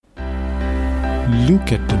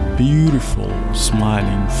Look at the beautiful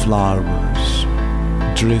smiling flowers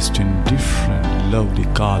dressed in different lovely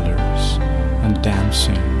colors and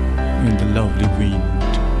dancing in the lovely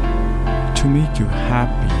wind to make you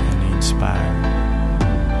happy and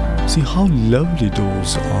inspired. See how lovely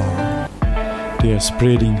those are. They are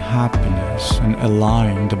spreading happiness and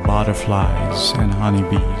allowing the butterflies and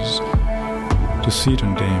honeybees to sit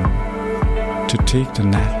on them to take the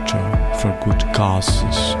nectar for good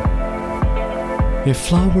causes. A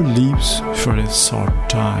flower lives for a short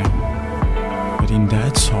time, but in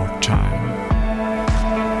that short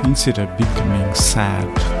time, instead of becoming sad,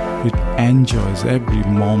 it enjoys every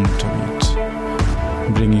moment of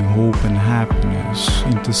it, bringing hope and happiness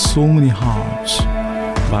into so many hearts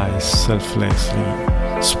by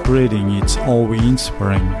selflessly spreading its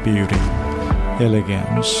awe-inspiring beauty,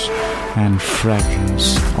 elegance, and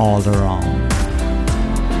fragrance all around.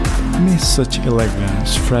 May such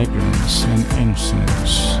elegance, fragrance, and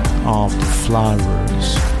innocence of the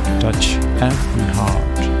flowers touch every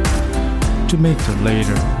heart to make the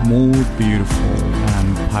later more beautiful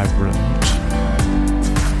and vibrant.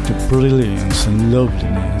 The brilliance and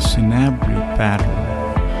loveliness in every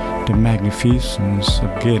petal, the magnificence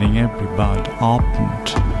of getting every bud opened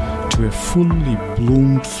to a fully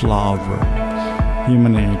bloomed flower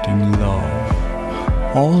emanating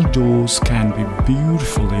love. All those can be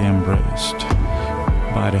beautifully embraced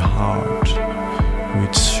by the heart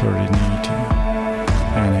with serenity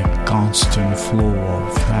and a constant flow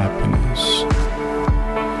of happiness.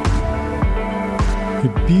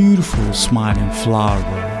 A beautiful smiling flower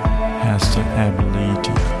has the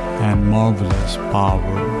ability and marvelous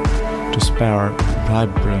power to spark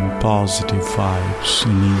vibrant positive vibes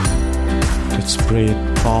in you that spread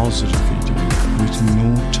positivity with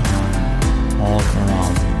no time all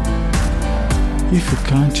around you. If you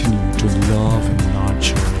continue to love and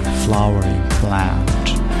nurture a flowering plant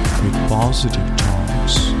with positive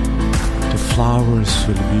tones, the flowers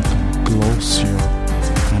will become glossier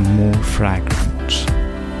and more fragrant.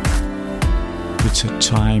 It's a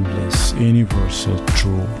timeless, universal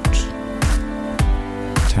truth.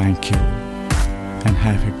 Thank you and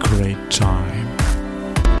have a great time.